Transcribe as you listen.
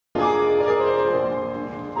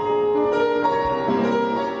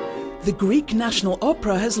The Greek National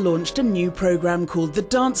Opera has launched a new programme called the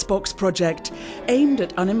Dancebox project, aimed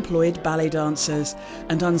at unemployed ballet dancers.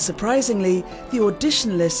 And unsurprisingly, the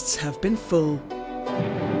audition lists have been full.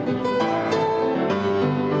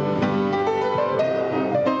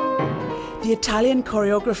 The Italian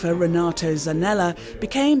choreographer Renato Zanella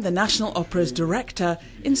became the National Opera's director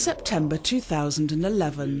in September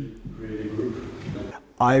 2011.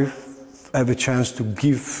 I have a chance to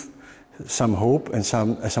give some hope and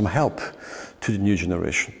some help to the new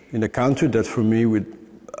generation in a country that for me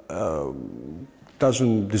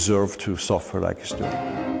doesn't deserve to suffer like it's doing.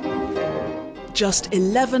 Just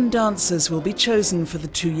 11 dancers will be chosen for the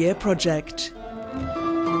two-year project.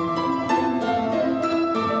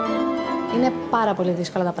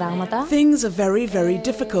 Things are very, very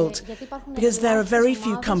difficult because there are very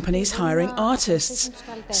few companies hiring artists.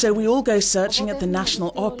 So we all go searching at the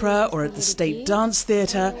National Opera or at the State Dance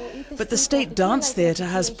Theatre, but the State Dance Theatre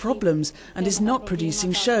has problems and is not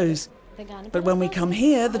producing shows. But when we come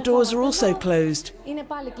here, the doors are also closed.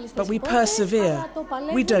 But we persevere.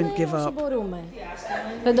 We don't give up.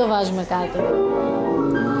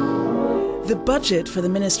 The budget for the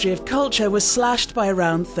Ministry of Culture was slashed by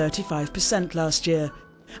around 35% last year,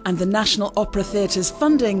 and the National Opera Theatre's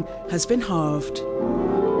funding has been halved.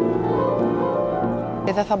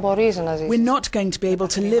 We're not going to be able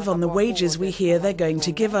to live on the wages we hear they're going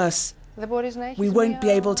to give us. We won't be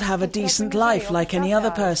able to have a decent life like any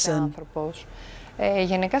other person.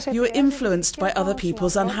 You are influenced by other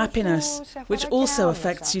people's unhappiness, which also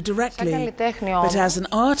affects you directly. But as an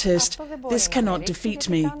artist, this cannot defeat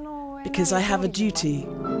me, because I have a duty.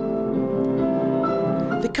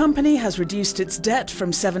 The company has reduced its debt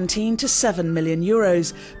from 17 to 7 million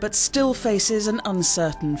euros, but still faces an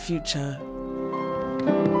uncertain future.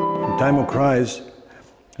 In time of crisis,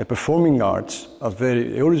 the performing arts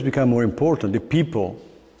they always become more important. The people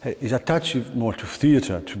is attached more to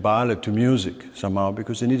theatre, to ballet, to music somehow,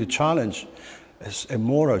 because they need a challenge, a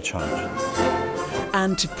moral challenge.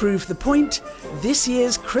 And to prove the point, this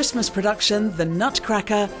year's Christmas production, The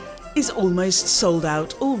Nutcracker, is almost sold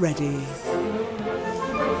out already.